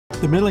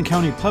The Midland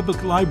County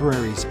Public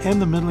Libraries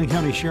and the Midland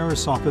County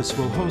Sheriff's Office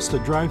will host a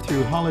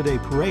drive-through holiday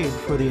parade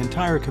for the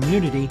entire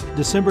community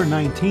December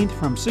 19th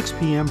from 6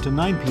 p.m. to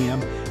 9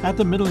 p.m. at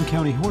the Midland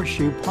County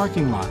Horseshoe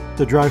parking lot.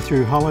 The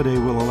drive-through holiday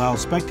will allow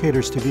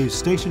spectators to view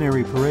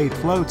stationary parade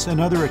floats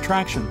and other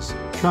attractions.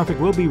 Traffic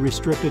will be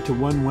restricted to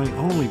one way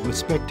only, with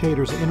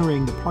spectators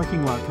entering the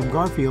parking lot from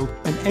Garfield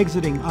and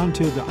exiting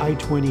onto the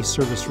I-20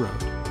 service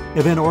road.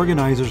 Event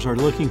organizers are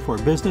looking for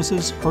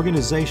businesses,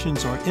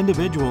 organizations, or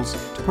individuals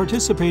to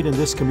participate in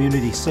this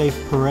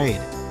community-safe parade.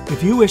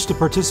 If you wish to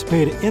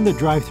participate in the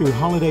drive-through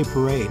holiday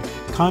parade,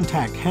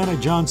 contact Hannah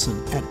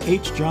Johnson at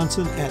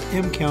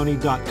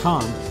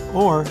hjohnson@mcounty.com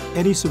or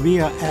Eddie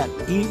SUBIA at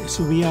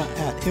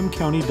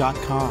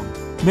esubia@mcounty.com.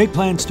 Make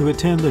plans to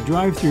attend the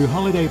drive-through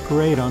holiday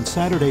parade on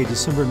Saturday,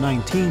 December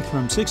 19th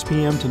from 6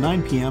 p.m. to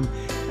 9 p.m.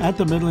 at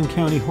the Midland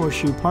County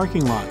Horseshoe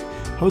parking lot,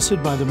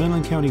 hosted by the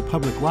Midland County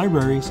Public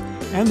Libraries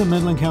and the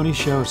Midland County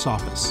Sheriff's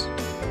Office.